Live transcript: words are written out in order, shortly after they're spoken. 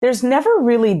There's never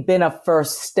really been a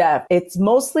first step. It's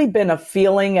mostly been a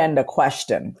feeling and a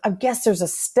question. I guess there's a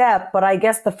step, but I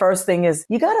guess the first thing is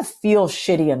you got to feel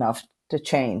shitty enough to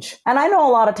change. And I know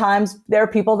a lot of times there are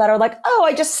people that are like, oh,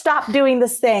 I just stopped doing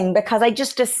this thing because I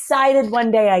just decided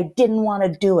one day I didn't want to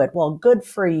do it. Well, good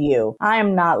for you. I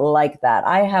am not like that.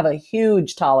 I have a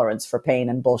huge tolerance for pain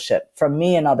and bullshit from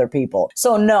me and other people.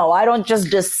 So no, I don't just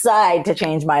decide to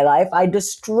change my life. I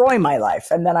destroy my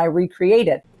life and then I recreate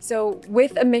it. So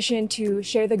with a mission to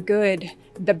share the good,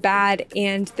 the bad,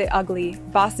 and the ugly,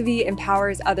 Vasavi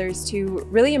empowers others to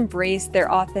really embrace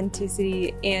their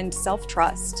authenticity and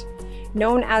self-trust.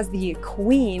 Known as the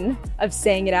queen of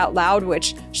saying it out loud,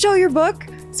 which, show your book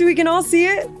so we can all see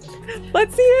it.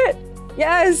 Let's see it.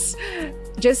 Yes.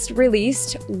 Just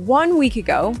released 1 week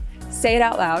ago, Say It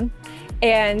Out Loud.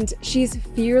 And she's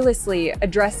fearlessly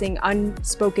addressing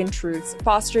unspoken truths,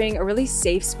 fostering a really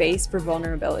safe space for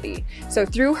vulnerability. So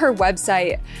through her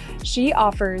website, she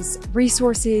offers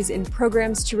resources and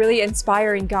programs to really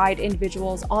inspire and guide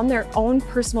individuals on their own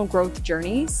personal growth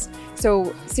journeys.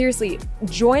 So seriously,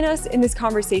 join us in this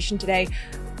conversation today.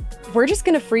 We're just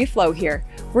gonna free flow here.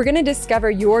 We're gonna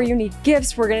discover your unique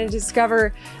gifts. We're gonna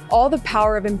discover all the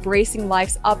power of embracing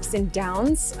life's ups and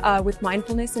downs with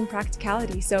mindfulness and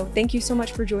practicality. So thank you so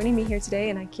much for joining me here today,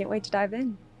 and I can't wait to dive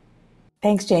in.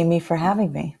 Thanks, Jamie, for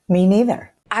having me. Me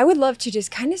neither. I would love to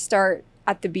just kind of start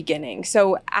at the beginning.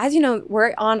 So as you know,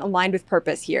 we're on Aligned with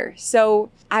Purpose here. So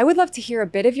I would love to hear a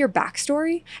bit of your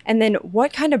backstory and then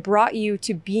what kind of brought you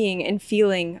to being and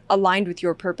feeling aligned with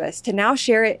your purpose to now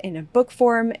share it in a book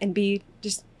form and be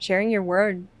just sharing your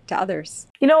word to others.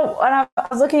 You know, when I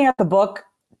was looking at the book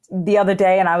the other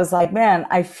day and I was like, man,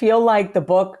 I feel like the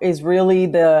book is really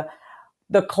the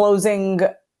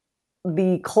closure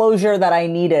that I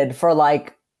needed for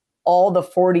like all the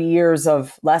 40 years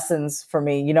of lessons for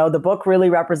me. You know, the book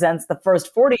really represents the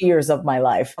first 40 years of my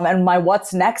life. And my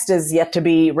what's next is yet to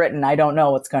be written. I don't know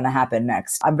what's going to happen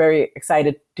next. I'm very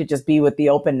excited to just be with the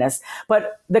openness.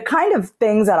 But the kind of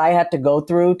things that I had to go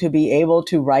through to be able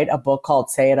to write a book called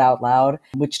Say It Out Loud,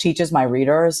 which teaches my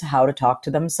readers how to talk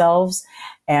to themselves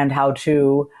and how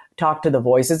to talk to the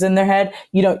voices in their head.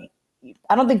 You know,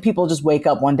 I don't think people just wake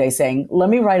up one day saying, let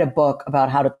me write a book about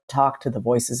how to talk to the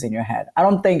voices in your head. I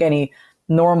don't think any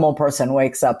normal person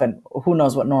wakes up, and who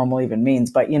knows what normal even means.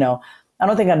 But, you know, I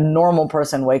don't think a normal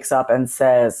person wakes up and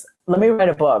says, let me write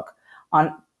a book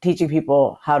on teaching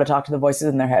people how to talk to the voices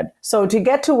in their head. So to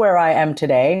get to where I am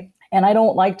today, and I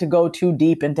don't like to go too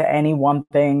deep into any one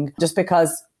thing just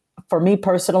because for me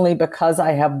personally, because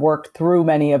I have worked through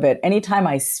many of it, anytime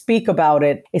I speak about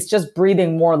it, it's just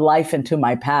breathing more life into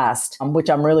my past, which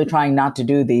I'm really trying not to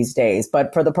do these days.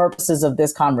 But for the purposes of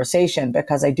this conversation,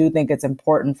 because I do think it's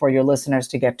important for your listeners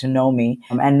to get to know me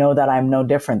and know that I'm no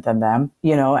different than them,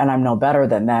 you know, and I'm no better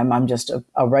than them. I'm just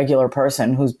a regular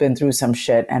person who's been through some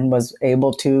shit and was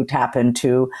able to tap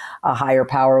into a higher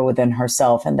power within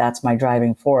herself. And that's my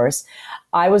driving force.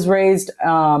 I was raised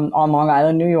on Long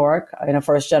Island, New York, I'm a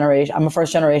first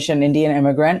generation Indian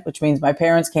immigrant, which means my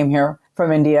parents came here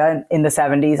from India in the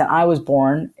 70s, and I was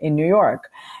born in New York.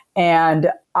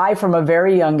 And I, from a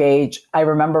very young age, I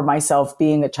remember myself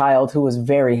being a child who was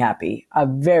very happy, a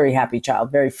very happy child,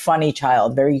 very funny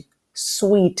child, very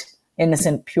sweet,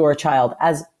 innocent, pure child,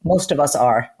 as most of us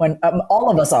are, when all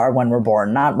of us are when we're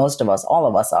born. Not most of us, all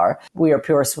of us are. We are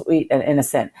pure, sweet, and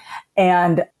innocent.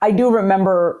 And I do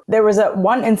remember there was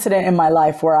one incident in my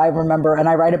life where I remember, and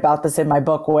I write about this in my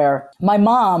book, where my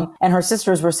mom and her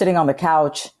sisters were sitting on the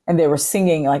couch and they were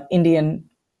singing like Indian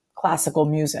classical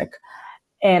music.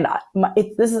 And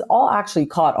this is all actually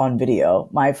caught on video.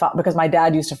 Because my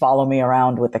dad used to follow me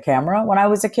around with the camera when I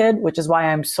was a kid, which is why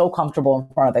I'm so comfortable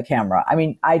in front of the camera. I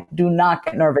mean, I do not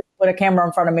get nervous. Put a camera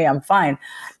in front of me, I'm fine.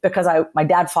 Because my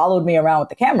dad followed me around with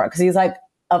the camera because he's like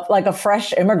a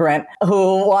fresh immigrant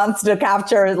who wants to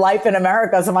capture life in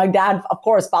America. So my dad, of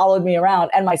course, followed me around,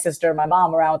 and my sister and my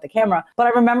mom around with the camera. But I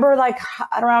remember I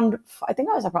think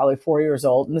I was probably 4 years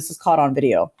old, and this is caught on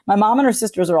video. My mom and her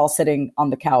sisters are all sitting on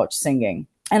the couch singing.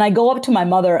 And I go up to my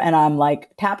mother and I'm like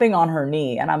tapping on her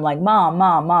knee and I'm like, Mom,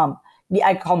 Mom, Mom.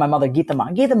 I call my mother Gita Ma,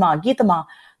 Gita Ma, Gita Ma.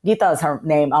 Gita is her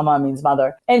name. Amma means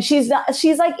mother. And she's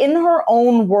like in her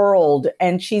own world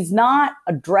and she's not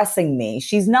addressing me.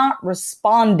 She's not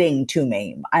responding to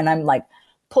me. And I'm like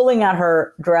pulling at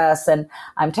her dress and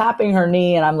I'm tapping her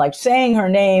knee and I'm like saying her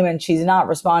name and she's not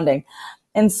responding.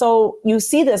 And so you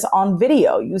see this on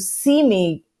video. You see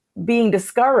me being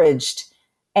discouraged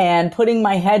and putting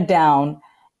my head down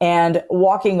and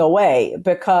walking away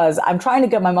because I'm trying to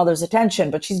get my mother's attention,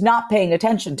 but she's not paying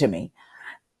attention to me.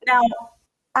 Now,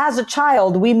 as a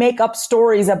child, we make up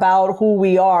stories about who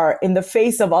we are in the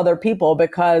face of other people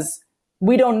because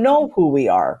we don't know who we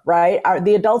are, right?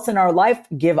 The adults in our life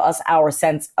give us our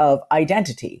sense of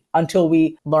identity until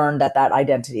we learn that that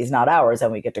identity is not ours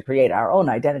and we get to create our own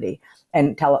identity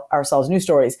and tell ourselves new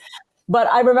stories. But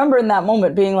I remember in that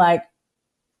moment being like,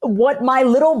 what my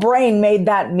little brain made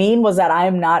that mean was that I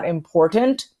am not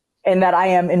important and that I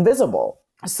am invisible.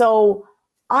 So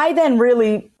I then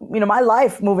really, my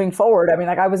life moving forward, I mean,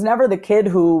 like I was never the kid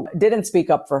who didn't speak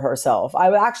up for herself.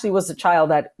 I actually was the child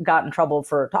that got in trouble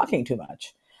for talking too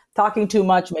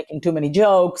much, making too many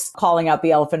jokes, calling out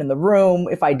the elephant in the room.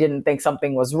 If I didn't think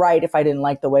something was right, if I didn't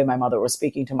like the way my mother was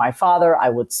speaking to my father, I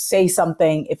would say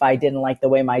something. If I didn't like the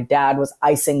way my dad was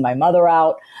icing my mother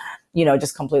out,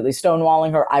 just completely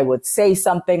stonewalling her, I would say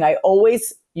something. I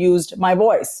always used my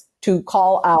voice to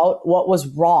call out what was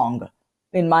wrong.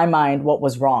 In my mind, what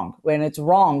was wrong. When it's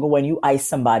wrong when you ice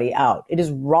somebody out. It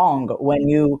is wrong when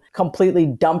you completely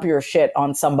dump your shit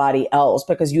on somebody else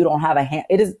because you don't have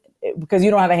because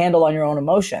you don't have a handle on your own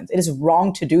emotions. It is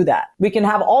wrong to do that. We can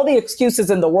have all the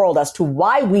excuses in the world as to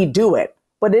why we do it,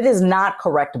 but it is not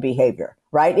correct behavior,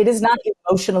 right? It is not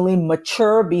emotionally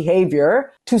mature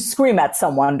behavior to scream at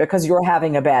someone because you're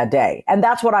having a bad day. And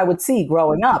that's what I would see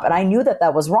growing up. And I knew that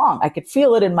that was wrong. I could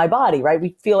feel it in my body, right?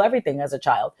 We feel everything as a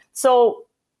child. So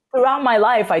throughout my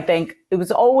life, I think it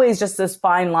was always just this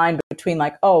fine line between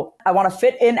like, oh, I want to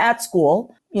fit in at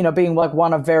school, being like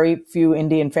one of very few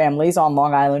Indian families on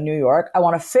Long Island, New York. I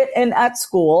want to fit in at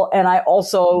school. And I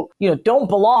also, don't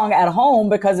belong at home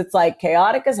because it's like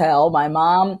chaotic as hell. My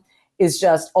mom is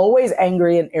just always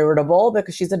angry and irritable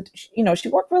because she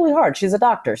worked really hard. She's a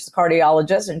doctor. She's a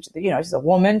cardiologist and, she's a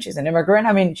woman. She's an immigrant.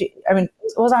 It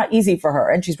was not easy for her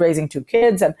and she's raising 2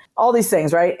 kids and all these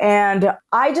things. Right. And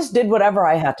I just did whatever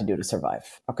I had to do to survive.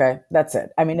 Okay. That's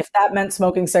it. I mean, if that meant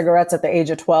smoking cigarettes at the age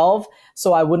of 12,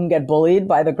 so I wouldn't get bullied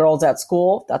by the girls at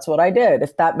school, that's what I did.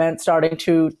 If that meant starting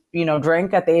to,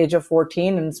 drink at the age of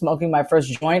 14 and smoking my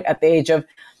first joint at the age of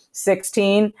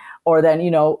 16, or then,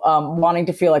 wanting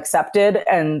to feel accepted.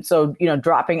 And so,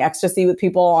 dropping ecstasy with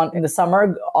people in the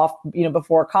summer off,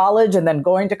 before college and then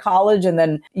going to college and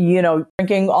then,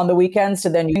 drinking on the weekends to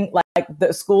then like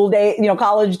the school day,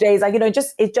 college days, I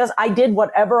did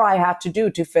whatever I had to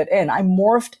do to fit in. I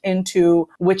morphed into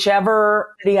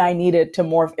whichever city I needed to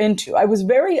morph into. I was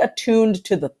very attuned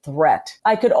to the threat.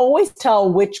 I could always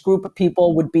tell which group of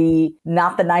people would be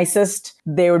not the nicest.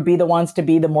 They would be the ones to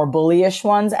be the more bullyish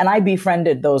ones. And I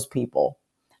befriended those people.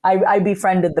 I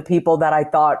befriended the people that I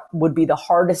thought would be the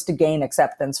hardest to gain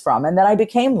acceptance from. And then I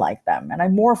became like them and I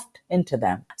morphed into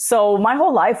them. So my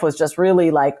whole life was just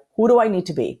really like, who do I need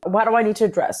to be? What do I need to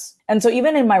address? And so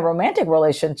even in my romantic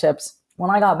relationships, when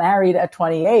I got married at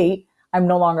 28, I'm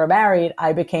no longer married.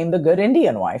 I became the good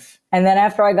Indian wife. And then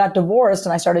after I got divorced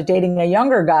and I started dating a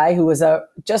younger guy who was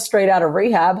just straight out of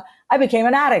rehab, I became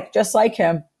an addict just like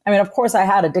him. I mean, of course, I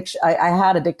had addiction. I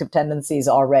had addictive tendencies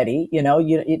already.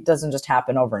 It doesn't just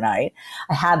happen overnight.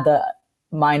 I had the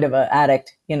mind of an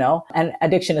addict, and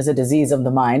addiction is a disease of the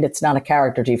mind. It's not a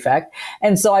character defect.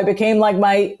 And so I became like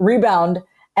my rebound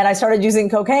and I started using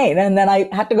cocaine and then I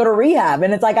had to go to rehab.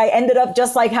 And it's like I ended up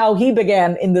just like how he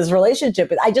began in this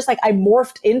relationship. I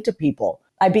morphed into people.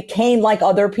 I became like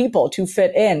other people to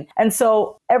fit in. And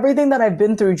so everything that I've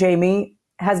been through, Jamie,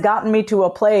 has gotten me to a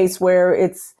place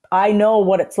where I know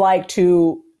what it's like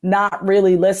to not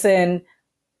really listen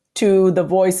to the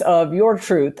voice of your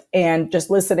truth and just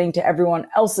listening to everyone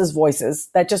else's voices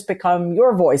that just become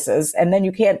your voices. And then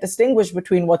you can't distinguish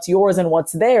between what's yours and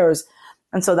what's theirs.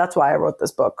 And so that's why I wrote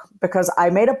this book, because I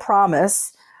made a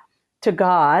promise to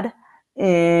God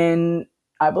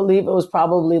I believe it was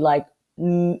probably like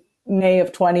May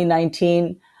of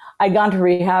 2019. I'd gone to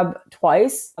rehab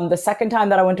twice. The second time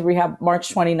that I went to rehab, March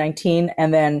 2019,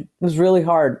 and then it was really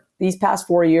hard. These past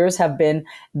 4 years have been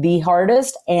the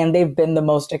hardest and they've been the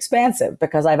most expansive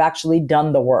because I've actually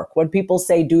done the work. When people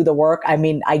say do the work, I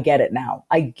mean, I get it now.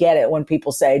 I get it when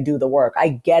people say do the work. I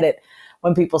get it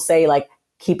when people say like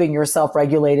keeping yourself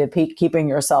regulated, keeping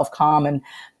yourself calm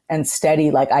and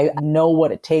steady. Like I know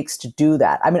what it takes to do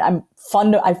that. I mean,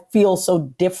 I feel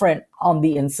so different on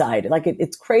the inside. Like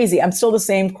it's crazy. I'm still the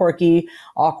same quirky,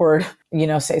 awkward,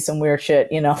 say some weird shit,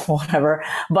 whatever.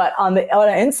 But on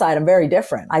the inside, I'm very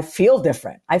different. I feel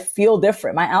different.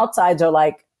 My outsides are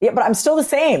like, yeah, but I'm still the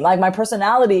same. Like my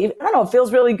personality, I don't know, it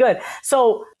feels really good.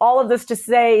 So all of this to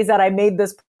say is that I made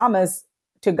this promise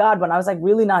to God when I was like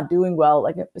really not doing well,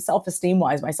 like self-esteem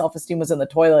wise. My self-esteem was in the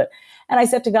toilet. And I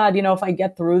said to God, if I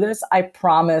get through this, I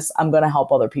promise I'm going to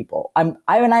help other people. And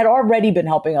I'd already been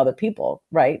helping other people,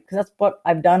 right? Because that's what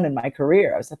I've done in my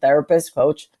career. I was a therapist,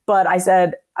 coach. But I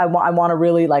said, I want to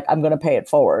really I'm going to pay it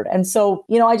forward. And so,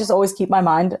 I just always keep my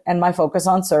mind and my focus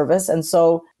on service. And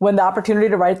so when the opportunity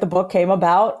to write the book came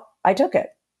about, I took it.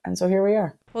 And so here we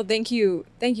are. Well, thank you.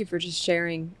 Thank you for just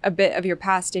sharing a bit of your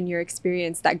past and your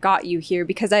experience that got you here,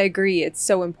 because I agree it's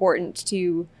so important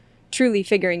to truly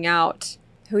figuring out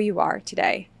who you are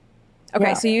today. Okay,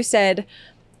 yeah. So you said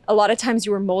a lot of times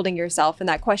you were molding yourself, and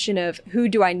that question of who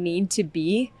do I need to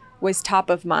be was top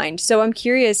of mind. So I'm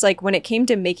curious, when it came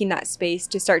to making that space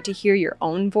to start to hear your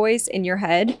own voice in your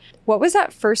head, what was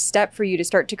that first step for you to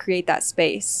start to create that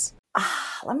space?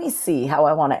 Let me see how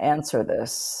I want to answer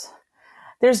this.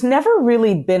 There's never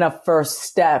really been a first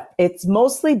step. It's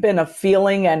mostly been a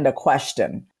feeling and a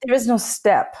question. There is no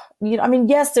step.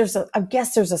 Yes, I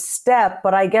guess there's a step,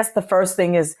 but I guess the first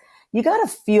thing is you got to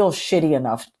feel shitty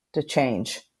enough to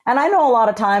change. And I know a lot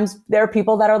of times there are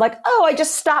people that are like, oh, I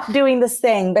just stopped doing this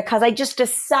thing because I just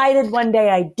decided one day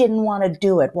I didn't want to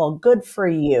do it. Well, good for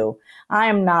you. I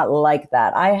am not like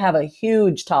that. I have a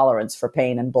huge tolerance for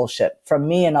pain and bullshit from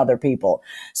me and other people.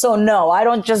 So no, I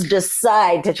don't just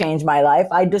decide to change my life.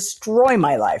 I destroy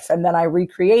my life and then I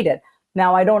recreate it.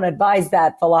 Now, I don't advise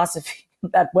that philosophy,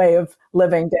 that way of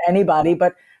living to anybody.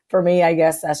 But for me, I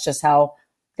guess that's just how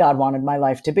God wanted my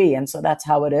life to be. And so that's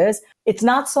how it is. It's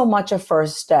not so much a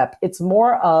first step. It's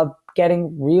more of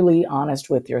getting really honest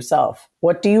with yourself.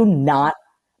 What do you not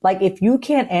like? If you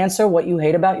can't answer what you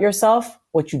hate about yourself,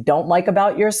 what you don't like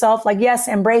about yourself, yes,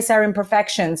 embrace our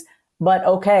imperfections, but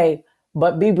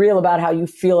be real about how you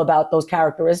feel about those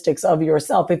characteristics of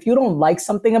yourself. If you don't like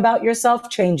something about yourself,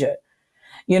 change it,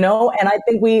 and I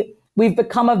think we've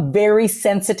become a very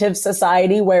sensitive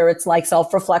society where it's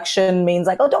self-reflection means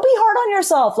oh, don't be hard on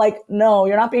yourself. No,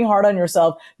 you're not being hard on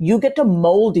yourself. You get to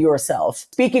mold yourself.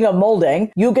 Speaking of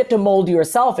molding, you get to mold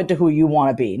yourself into who you want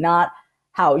to be, not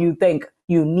how you think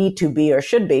you need to be or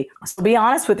should be. So be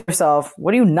honest with yourself.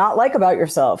 What do you not like about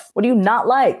yourself? What do you not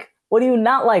like? What do you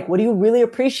not like? What do you really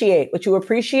appreciate? What you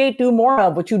appreciate, do more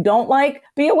of. What you don't like,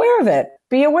 be aware of it.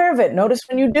 Be aware of it. Notice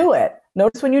when you do it.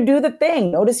 Notice when you do the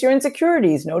thing. Notice your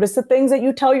insecurities. Notice the things that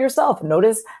you tell yourself.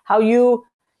 Notice how you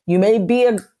may be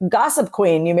a gossip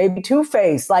queen. You may be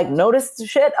two-faced. Notice the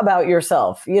shit about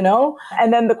yourself,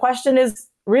 And then the question is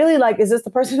really is this the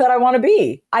person that I want to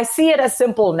be? I see it as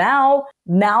simple now.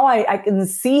 Now I can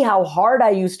see how hard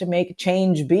I used to make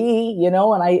change be,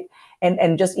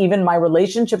 and just even my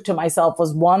relationship to myself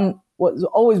was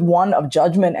always one of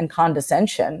judgment and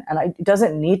condescension. And it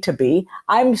doesn't need to be.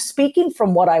 I'm speaking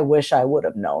from what I wish I would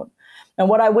have known. And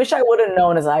what I wish I would have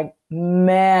known is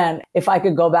man, if I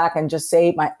could go back and just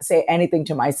say anything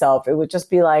to myself, it would just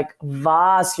be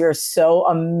Vas, you're so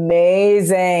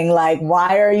amazing.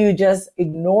 Why are you just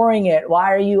ignoring it?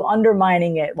 Why are you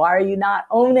undermining it? Why are you not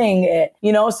owning it?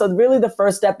 So really the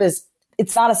first step is,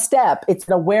 it's not a step. It's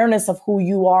an awareness of who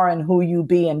you are and who you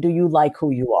be. And do you like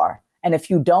who you are? And if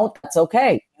you don't, that's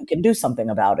okay. You can do something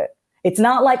about it. It's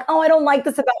not oh, I don't like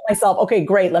this about myself. Okay,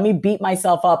 great. Let me beat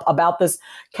myself up about this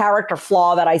character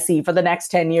flaw that I see for the next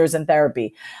 10 years in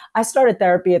therapy. I started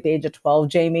therapy at the age of 12,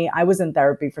 Jamie. I was in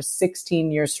therapy for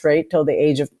 16 years straight till the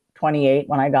age of 28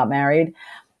 when I got married.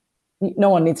 No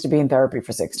one needs to be in therapy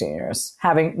for 16 years.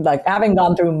 Having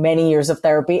gone through many years of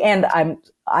therapy, and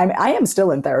I am still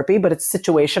in therapy, but it's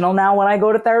situational now. When I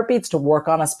go to therapy, it's to work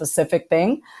on a specific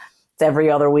thing. It's every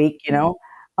other week,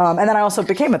 And then I also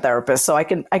became a therapist. So I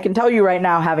can tell you right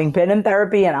now, having been in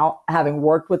therapy and having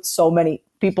worked with so many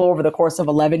people over the course of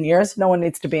 11 years, no one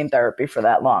needs to be in therapy for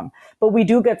that long. But we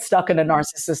do get stuck in a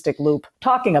narcissistic loop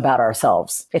talking about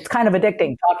ourselves. It's kind of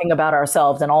addicting talking about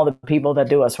ourselves and all the people that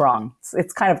do us wrong.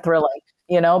 It's kind of thrilling,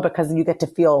 because you get to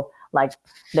feel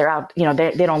they're out,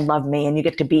 they don't love me, and you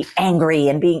get to be angry,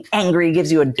 and being angry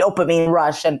gives you a dopamine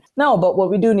rush. And no, but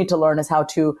what we do need to learn is how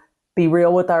to be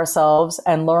real with ourselves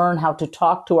and learn how to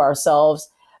talk to ourselves,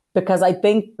 because I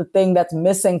think the thing that's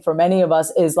missing for many of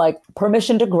us is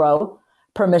permission to grow,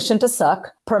 permission to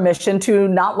suck, permission to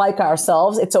not like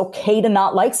ourselves. It's okay to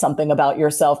not like something about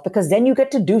yourself, because then you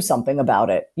get to do something about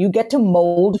it. You get to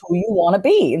mold who you want to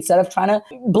be instead of trying to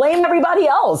blame everybody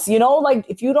else.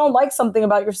 If you don't like something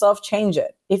about yourself, change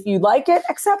it. If you like it,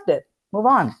 accept it, move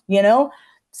on,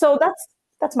 So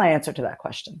that's my answer to that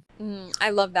question. I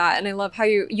love that. And I love how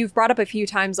you've brought up a few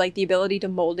times, the ability to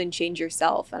mold and change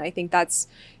yourself. And I think that's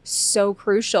so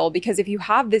crucial, because if you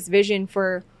have this vision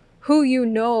for who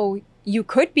you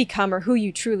could become or who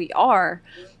you truly are,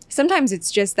 sometimes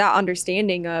it's just that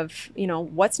understanding of,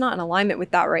 what's not in alignment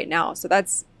with that right now. So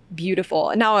that's beautiful.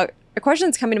 And now a question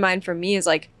that's coming to mind for me is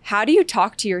like, how do you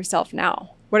talk to yourself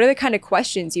now? What are the kind of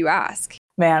questions you ask?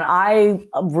 Man, I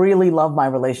really love my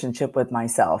relationship with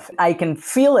myself. I can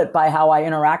feel it by how I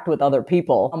interact with other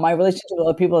people. My relationship with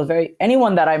other people is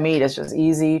anyone that I meet is just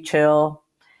easy, chill.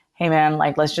 Hey man,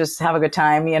 like, let's just have a good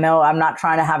time. I'm not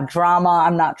trying to have drama.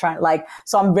 I'm not trying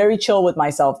so I'm very chill with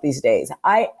myself these days.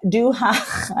 I do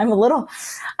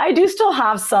still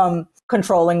have some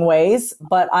controlling ways,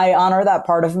 but I honor that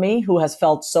part of me who has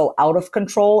felt so out of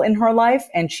control in her life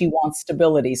and she wants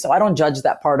stability. So I don't judge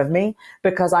that part of me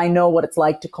because I know what it's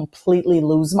like to completely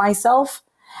lose myself.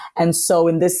 And so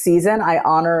in this season, I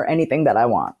honor anything that I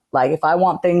want. Like if I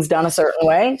want things done a certain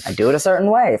way, I do it a certain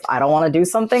way. If I don't want to do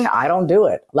something, I don't do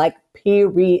it. Like,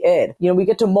 period. We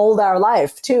get to mold our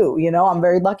life too. I'm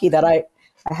very lucky that I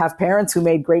have parents who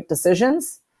made great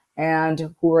decisions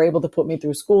and who were able to put me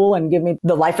through school and give me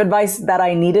the life advice that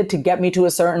I needed to get me to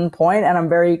a certain point. And I'm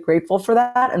very grateful for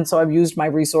that. And so I've used my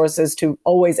resources to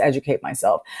always educate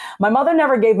myself. My mother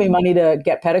never gave me money to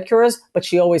get pedicures, but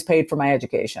she always paid for my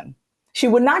education. She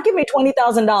would not give me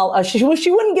 $20,000.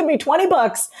 She wouldn't give me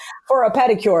 $20 for a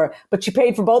pedicure, but she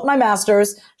paid for both my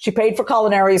masters. She paid for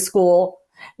culinary school.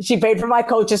 She paid for my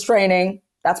coach's training.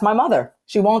 That's my mother.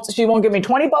 She won't give me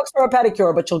 $20 for a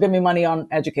pedicure, but she'll give me money on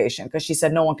education because she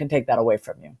said no one can take that away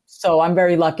from you. So I'm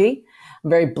very lucky. I'm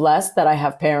very blessed that I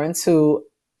have parents who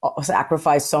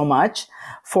sacrifice so much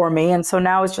for me. And so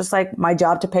now it's just like my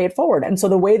job to pay it forward. And so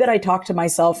the way that I talk to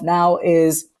myself now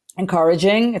is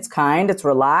encouraging. It's kind. It's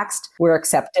relaxed. We're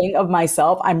accepting of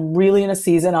myself. I'm really in a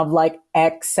season of like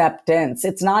acceptance.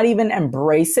 It's not even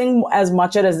embracing as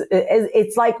much as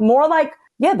it's like more like,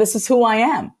 yeah, this is who I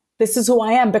am. This is who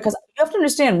I am. Because you have to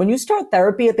understand, when you start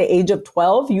therapy at the age of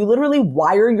 12, you literally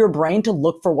wire your brain to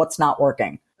look for what's not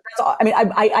working. I mean,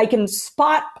 I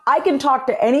can talk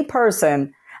to any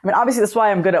person. I mean, obviously that's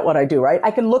why I'm good at what I do, right? I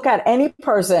can look at any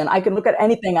person, I can look at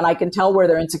anything and I can tell where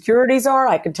their insecurities are.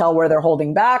 I can tell where they're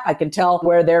holding back. I can tell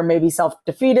where they're maybe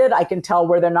self-defeated. I can tell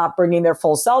where they're not bringing their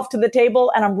full self to the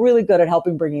table. And I'm really good at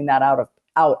helping bringing that out of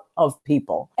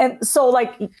people. And so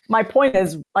like, my point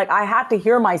is like, I had to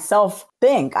hear myself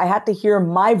think. I had to hear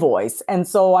my voice. And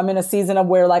so I'm in a season of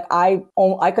where like, I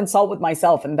consult with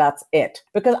myself and that's it.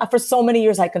 Because for so many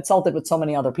years, I consulted with so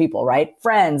many other people, right?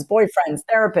 Friends, boyfriends,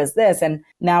 therapists, this. And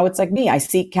now it's like me, I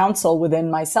seek counsel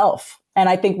within myself. And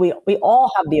I think we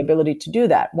all have the ability to do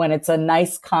that when it's a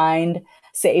nice, kind,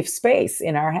 safe space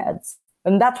in our heads.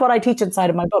 And that's what I teach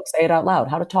inside of my book, Say It Out Loud,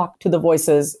 how to talk to the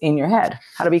voices in your head,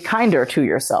 how to be kinder to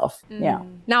yourself. Yeah.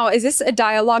 Now, is this a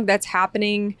dialogue that's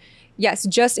happening, yes,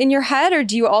 just in your head, or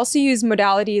do you also use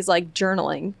modalities like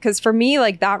journaling? Because for me,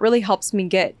 like that really helps me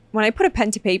when I put a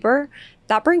pen to paper,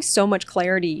 that brings so much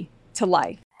clarity to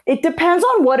life. It depends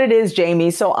on what it is, Jamie.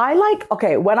 So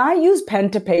when I use pen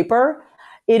to paper,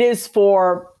 it is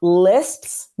for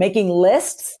lists, making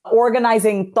lists,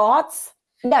 organizing thoughts.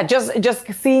 Yeah, just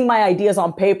seeing my ideas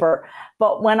on paper.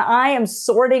 But when I am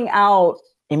sorting out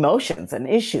emotions and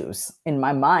issues in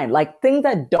my mind, like things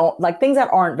that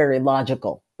aren't very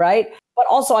logical, right? But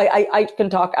also I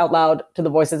can talk out loud to the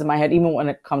voices in my head, even when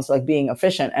it comes to like being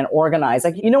efficient and organized.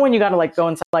 Like, when you got to like go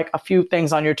inside like a few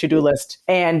things on your to-do list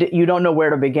and you don't know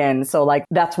where to begin. So like,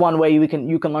 that's one way you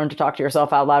can learn to talk to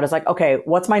yourself out loud. Is like, okay,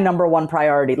 what's my number one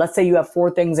priority? Let's say you have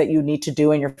 4 things that you need to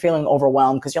do and you're feeling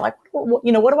overwhelmed because you're like,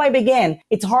 what do I begin?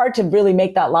 It's hard to really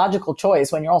make that logical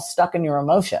choice when you're all stuck in your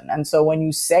emotion. And so when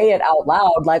you say it out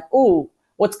loud, like, ooh,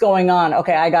 what's going on?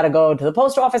 Okay, I got to go to the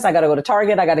post office. I got to go to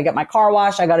Target. I got to get my car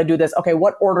washed. I got to do this. Okay,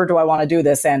 what order do I want to do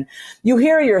this in? You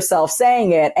hear yourself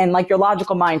saying it and like your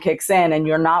logical mind kicks in and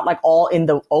you're not like all in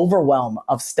the overwhelm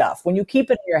of stuff. When you keep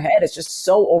it in your head, it's just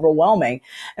so overwhelming.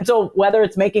 And so whether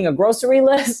it's making a grocery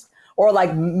list or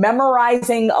like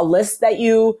memorizing a list that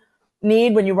you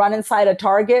need when you run inside a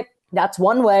Target, that's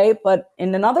one way. But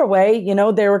in another way,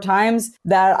 there were times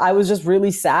that I was just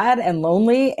really sad and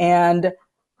lonely and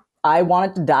I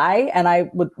wanted to die. And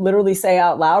I would literally say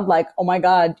out loud, like, oh my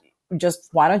God,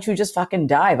 why don't you just fucking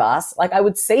die, Vas? Like I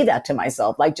would say that to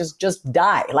myself, like, just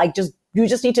die. Like, you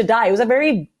just need to die. It was a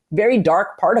very, very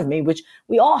dark part of me, which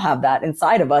we all have that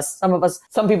inside of us.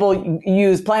 Some people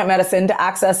use plant medicine to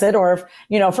access it. Or,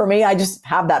 for me, I just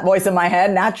have that voice in my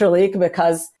head naturally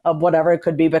because of whatever it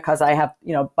could be, because I have,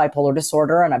 bipolar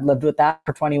disorder and I've lived with that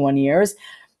for 21 years.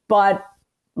 But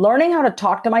learning how to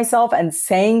talk to myself and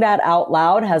saying that out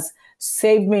loud has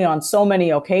saved me on so many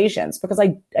occasions because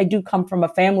I do come from a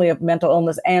family of mental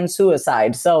illness and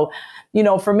suicide. So,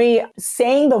 for me,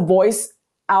 saying the voice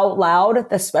out loud,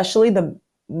 especially the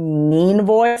mean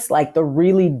voice, like the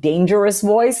really dangerous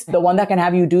voice, the one that can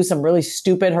have you do some really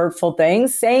stupid, hurtful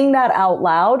things, saying that out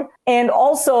loud. And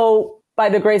also, by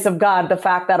the grace of God, the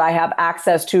fact that I have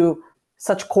access to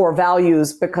such core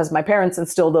values because my parents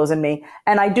instilled those in me.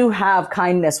 And I do have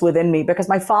kindness within me because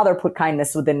my father put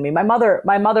kindness within me. My mother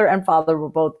and father were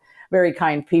both very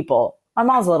kind people. My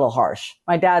mom's a little harsh.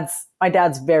 My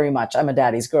dad's very much, I'm a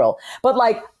daddy's girl. But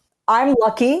like, I'm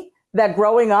lucky that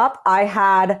growing up, I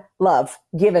had love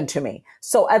given to me.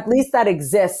 So at least that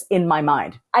exists in my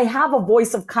mind. I have a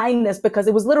voice of kindness because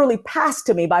it was literally passed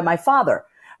to me by my father,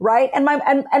 right? And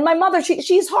my mother,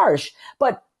 she's harsh,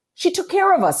 but she took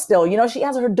care of us still. You know,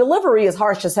 her delivery is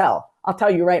harsh as hell. I'll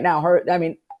tell you right now,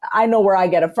 I know where I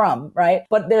get it from, right?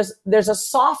 But there's a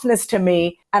softness to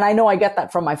me, and I know I get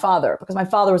that from my father because my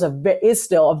father is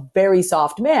still a very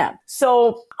soft man.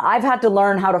 So I've had to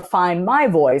learn how to find my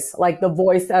voice, like the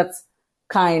voice that's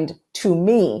kind to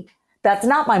me. That's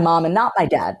not my mom and not my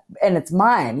dad, and it's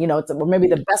mine. You know, it's maybe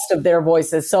the best of their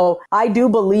voices. So I do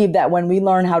believe that when we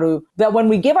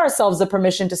give ourselves the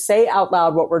permission to say out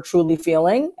loud what we're truly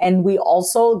feeling, and we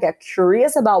also get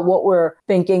curious about what we're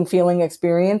thinking, feeling,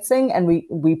 experiencing, and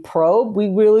we probe, we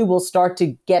really will start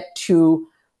to get to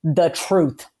the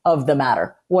truth of the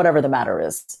matter, whatever the matter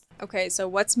is. Okay, so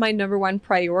what's my number one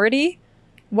priority?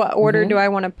 What order do I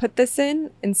want to put this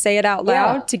in and say it out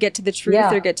loud to get to the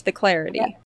truth or get to the clarity?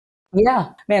 Yeah,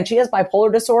 man, she has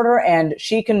bipolar disorder and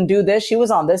she can do this. She was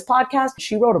on this podcast.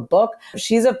 She wrote a book.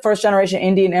 She's a first generation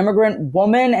Indian immigrant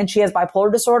woman and she has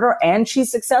bipolar disorder and she's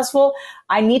successful.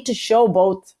 I need to show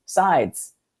both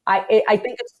sides. I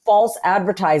think it's false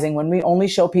advertising when we only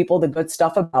show people the good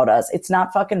stuff about us. It's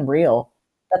not fucking real.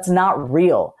 That's not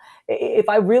real. If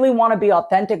I really want to be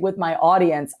authentic with my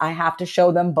audience, I have to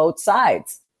show them both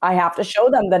sides. I have to show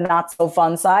them the not so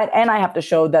fun side, and I have to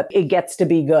show that it gets to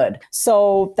be good.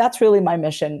 So that's really my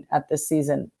mission at this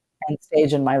season and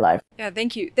stage in my life. Yeah,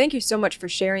 thank you. Thank you so much for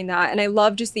sharing that. And I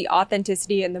love just the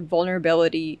authenticity and the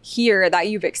vulnerability here that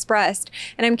you've expressed.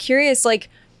 And I'm curious, like,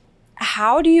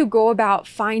 how do you go about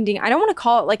finding, I don't want to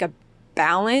call it like a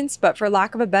balance, but for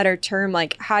lack of a better term,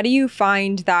 like how do you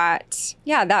find that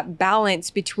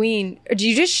balance between, do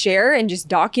you just share and just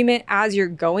document as you're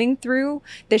going through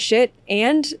the shit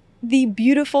and the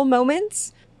beautiful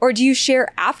moments? Or do you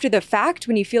share after the fact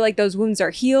when you feel like those wounds are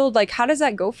healed? Like, how does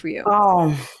that go for you?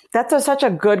 Oh, that's such a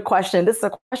good question. This is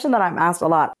a question that I'm asked a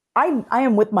lot. I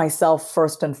am with myself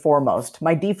first and foremost.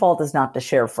 My default is not to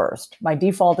share first. My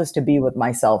default is to be with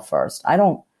myself first. I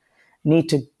don't need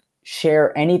to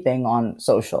share anything on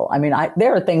social. I mean,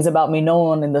 there are things about me no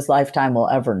one in this lifetime will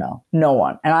ever know. No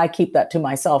one. And I keep that to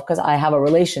myself because I have a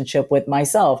relationship with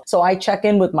myself. So I check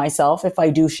in with myself if I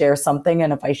do share something.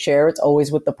 And if I share, it's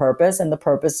always with the purpose. And the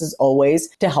purpose is always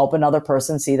to help another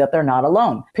person see that they're not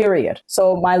alone, period.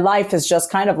 So my life is just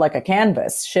kind of like a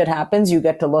canvas. Shit happens. You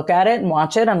get to look at it and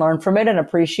watch it and learn from it and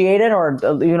appreciate it or,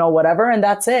 whatever. And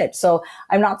that's it. So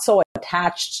I'm not so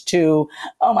attached to,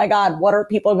 oh my God, what are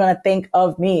people going to think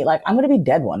of me? Like, I'm going to be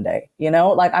dead one day,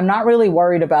 like I'm not really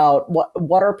worried about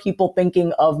what are people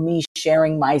thinking of me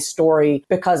sharing my story,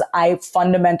 because I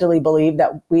fundamentally believe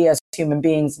that we as human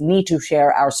beings need to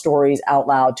share our stories out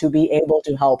loud to be able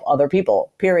to help other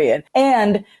people, period.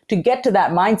 And to get to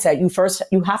that mindset,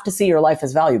 you have to see your life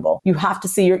as valuable. You have to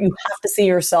see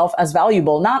yourself as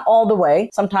valuable, not all the way.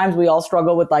 Sometimes we all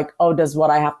struggle with like, oh, does what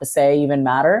I have to say even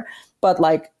matter? But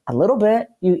like a little bit,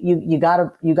 you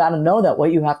gotta know that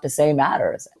what you have to say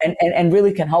matters and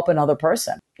really can help another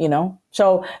person,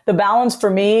 So the balance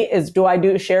for me is, do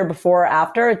I share before or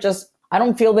after? I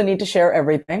don't feel the need to share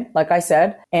everything, like I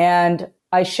said, and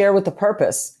I share with a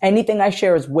purpose. Anything I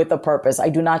share is with a purpose. I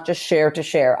do not just share to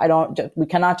share. We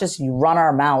cannot just run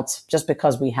our mouths just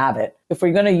because we have it. If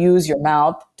we're going to use your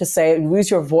mouth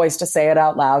use your voice to say it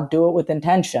out loud, do it with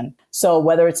intention. So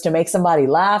whether it's to make somebody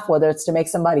laugh, whether it's to make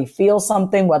somebody feel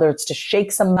something, whether it's to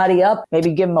shake somebody up,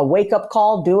 maybe give them a wake up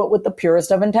call, do it with the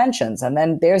purest of intentions. And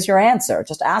then there's your answer.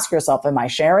 Just ask yourself, am I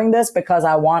sharing this because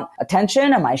I want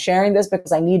attention? Am I sharing this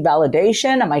because I need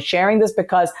validation? Am I sharing this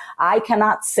because I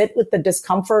cannot sit with the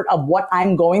discomfort of what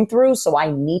I'm going through? So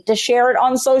I need to share it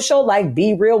on social. Like,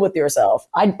 be real with yourself.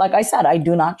 Like I said, I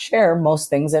do not share most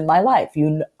things in my life.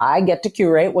 I get to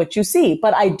curate what you see,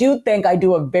 but I do think I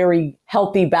do a very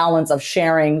healthy balance of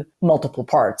sharing multiple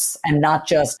parts and not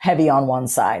just heavy on one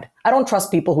side. I don't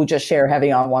trust people who just share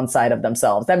heavy on one side of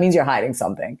themselves. That means you're hiding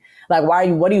something. Like,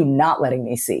 what are you not letting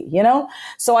me see? You know?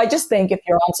 So I just think if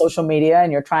you're on social media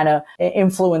and you're trying to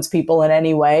influence people in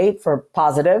any way for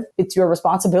positive, it's your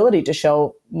responsibility to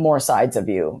show more sides of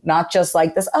you, not just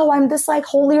like this. Oh, I'm this like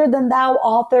holier than thou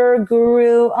author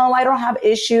guru. Oh, I don't have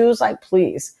issues. Like,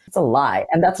 please. It's a lie.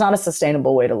 And that's not a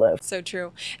sustainable way to live. So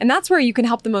true. And that's where you can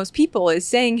help the most people is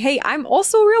saying, hey, I'm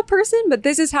also a real person, but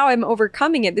this is how I'm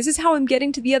overcoming it. This is how I'm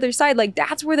getting to the other side. Like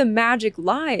that's where the magic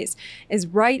lies, is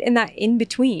right in that in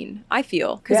between, I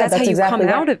feel, because that's how you come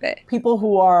out of it. People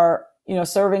who are,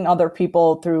 serving other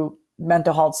people through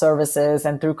mental health services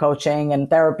and through coaching and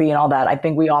therapy and all that, I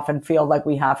think we often feel like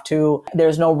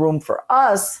there's no room for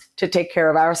us to take care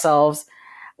of ourselves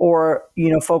or,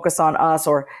 focus on us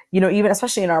or, even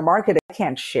especially in our market, I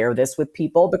can't share this with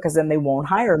people because then they won't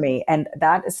hire me. And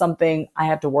that is something I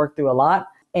had to work through a lot.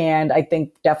 And I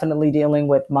think definitely dealing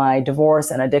with my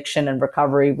divorce and addiction and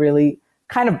recovery really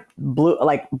kind of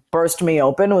burst me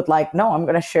open with like, no, I'm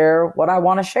going to share what I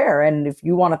want to share. And if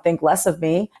you want to think less of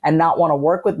me and not want to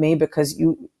work with me because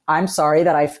I'm sorry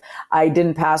that I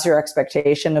didn't pass your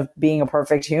expectation of being a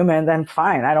perfect human, then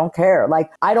fine. I don't care.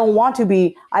 Like, I don't want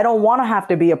to have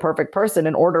to be a perfect person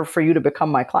in order for you to become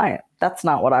my client. That's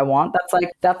not what I want.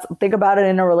 Think about it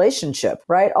in a relationship,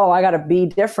 right? Oh, I got to be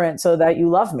different so that you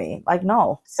love me. Like,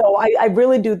 no. So I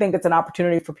really do think it's an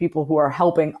opportunity for people who are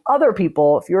helping other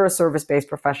people. If you're a service-based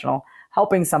professional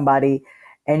helping somebody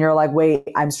and you're like, wait,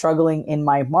 I'm struggling in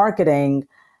my marketing.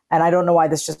 And I don't know why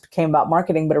this just became about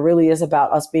marketing, but it really is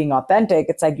about us being authentic.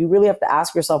 It's like you really have to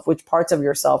ask yourself, which parts of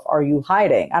yourself are you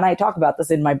hiding? And I talk about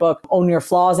this in my book, Own Your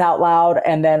Flaws Out Loud,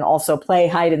 and then also play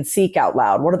hide and seek out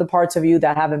loud. What are the parts of you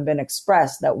that haven't been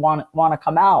expressed that want to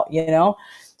come out,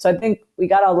 So I think we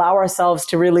got to allow ourselves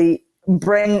to really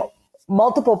bring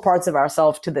multiple parts of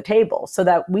ourselves to the table so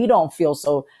that we don't feel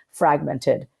so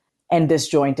fragmented and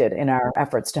disjointed in our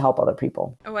efforts to help other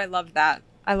people. Oh, I love that.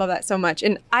 I love that so much.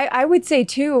 And I would say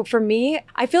too, for me,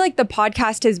 I feel like the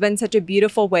podcast has been such a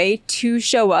beautiful way to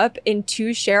show up and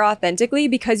to share authentically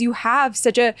because you have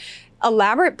such a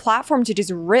elaborate platform to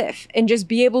just riff and just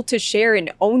be able to share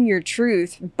and own your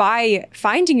truth by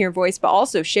finding your voice, but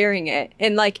also sharing it.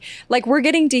 And like we're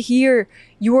getting to hear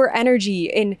your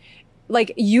energy and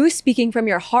like you speaking from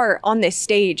your heart on this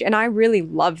stage. And I really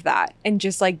love that. And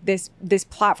just like this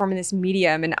platform and this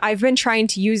medium. And I've been trying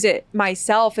to use it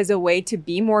myself as a way to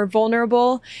be more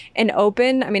vulnerable and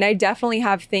open. I mean, I definitely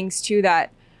have things too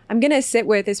that I'm going to sit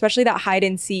with, especially that hide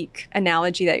and seek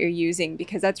analogy that you're using,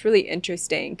 because that's really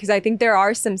interesting. Because I think there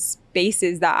are some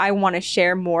spaces that I want to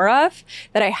share more of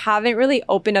that I haven't really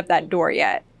opened up that door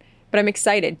yet, but I'm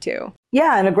excited to.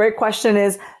 Yeah. And a great question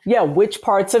is, which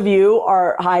parts of you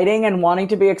are hiding and wanting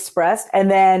to be expressed?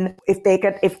 And then if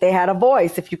they had a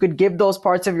voice, if you could give those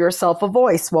parts of yourself a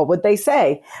voice, what would they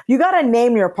say? You got to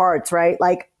name your parts, right?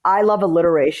 Like, I love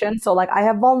alliteration. So like I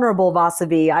have vulnerable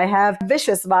Vasavi, I have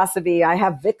vicious Vasavi, I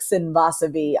have vixen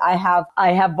Vasavi, I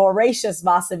have voracious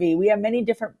Vasavi. We have many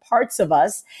different parts of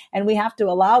us and we have to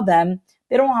allow them.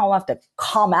 They don't all have to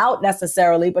come out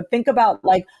necessarily, but think about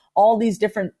like all these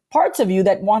different parts of you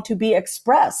that want to be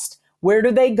expressed. Where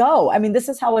do they go? I mean, this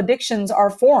is how addictions are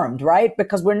formed, right?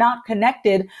 Because we're not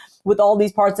connected with all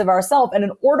these parts of ourselves. And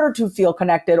in order to feel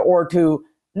connected or to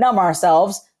numb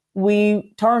ourselves,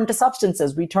 we turn to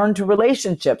substances, we turn to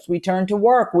relationships, we turn to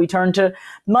work, we turn to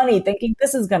money, thinking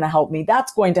this is going to help me,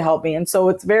 that's going to help me. And so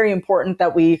it's very important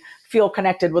that we feel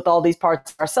connected with all these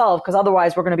parts of ourselves, because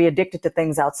otherwise we're going to be addicted to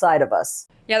things outside of us.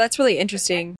 Yeah, that's really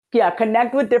interesting. Yeah,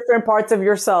 connect with different parts of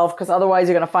yourself, because otherwise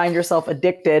you're going to find yourself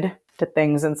addicted to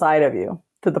things inside of you,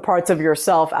 to the parts of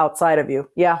yourself outside of you.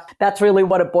 Yeah, that's really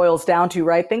what it boils down to,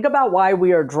 right? Think about why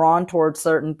we are drawn to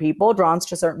certain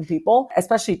people,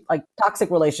 especially like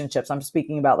toxic relationships. I'm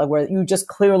speaking about like where you just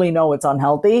clearly know it's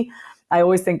unhealthy. I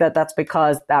always think that that's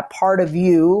because that part of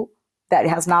you that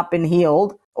has not been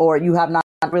healed, or you have not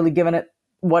really given it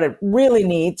what it really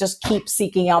needs, just keep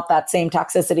seeking out that same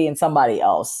toxicity in somebody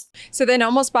else. So then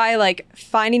almost by like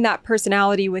finding that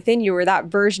personality within you or that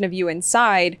version of you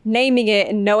inside, naming it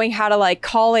and knowing how to like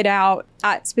call it out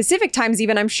at specific times,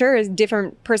 even I'm sure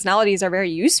different personalities are very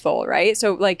useful, right?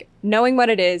 So like knowing what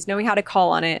it is, knowing how to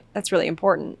call on it, that's really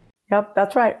important. Yep,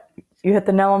 that's right. You hit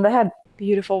the nail on the head.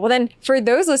 Beautiful. Well, then for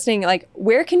those listening, like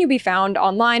where can you be found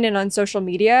online and on social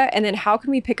media? And then how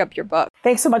can we pick up your book?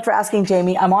 Thanks so much for asking,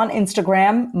 Jamie. I'm on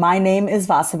Instagram. My name is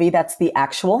Vasavi. That's the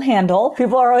actual handle.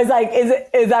 People are always like,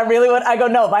 is that really what I go?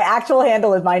 No, my actual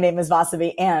handle is my name is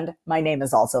Vasavi and my name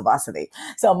is also Vasavi.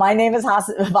 So my name is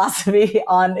Vasavi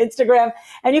on Instagram,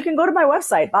 and you can go to my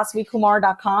website,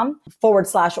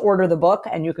 vasavikumar.com/order the book.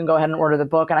 And you can go ahead and order the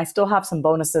book. And I still have some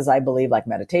bonuses, I believe, like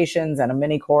meditations and a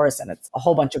mini course, and it's a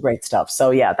whole bunch of great stuff.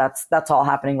 So yeah, that's all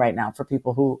happening right now for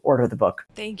people who order the book.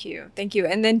 Thank you. Thank you.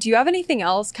 And then do you have anything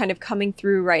else kind of coming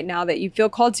through right now that you feel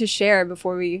called to share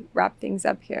before we wrap things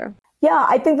up here? Yeah,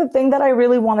 I think the thing that I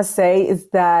really want to say is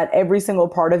that every single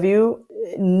part of you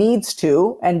needs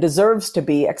to and deserves to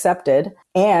be accepted,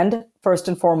 and first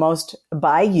and foremost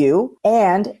by you.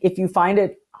 And if you find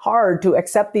it hard to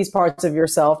accept these parts of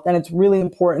yourself, then it's really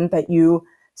important that you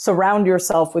surround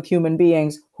yourself with human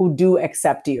beings who do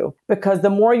accept you. Because the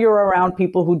more you're around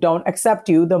people who don't accept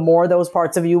you, the more those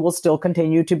parts of you will still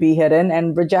continue to be hidden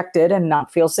and rejected and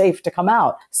not feel safe to come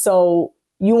out. So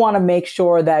you want to make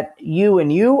sure that you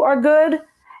and you are good.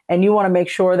 And you want to make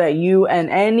sure that you and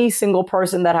any single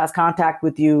person that has contact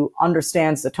with you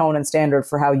understands the tone and standard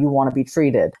for how you want to be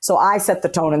treated. So I set the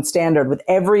tone and standard with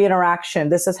every interaction.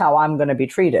 This is how I'm going to be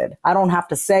treated. I don't have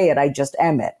to say it. I just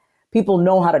am it. People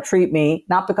know how to treat me,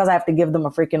 not because I have to give them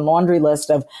a freaking laundry list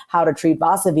of how to treat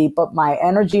Vasavi, but my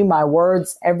energy, my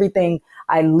words, everything,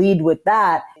 I lead with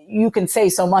that. You can say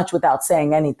so much without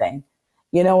saying anything.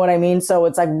 You know what I mean? So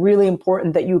it's like really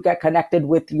important that you get connected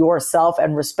with yourself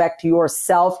and respect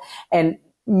yourself and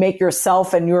make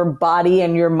yourself and your body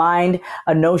and your mind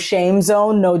a no shame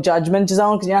zone, no judgment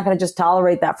zone, because you're not going to just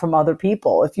tolerate that from other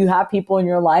people. If you have people in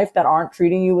your life that aren't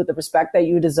treating you with the respect that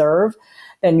you deserve,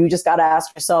 then you just got to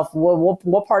ask yourself,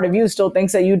 what part of you still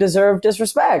thinks that you deserve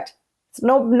disrespect? It's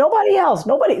nobody else.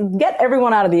 Nobody. Get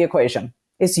everyone out of the equation.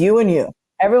 It's you and you.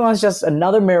 Everyone's just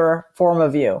another mirror form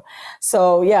of you.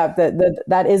 So yeah,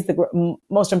 that is the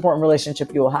most important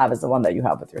relationship you will have, is the one that you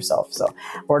have with yourself. So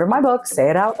order my book, say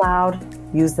it out loud,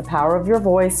 use the power of your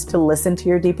voice to listen to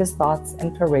your deepest thoughts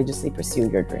and courageously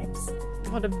pursue your dreams.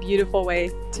 What a beautiful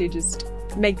way to just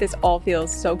make this all feel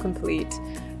so complete.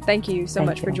 Thank you so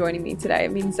much for joining me today.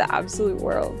 It means the absolute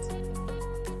world.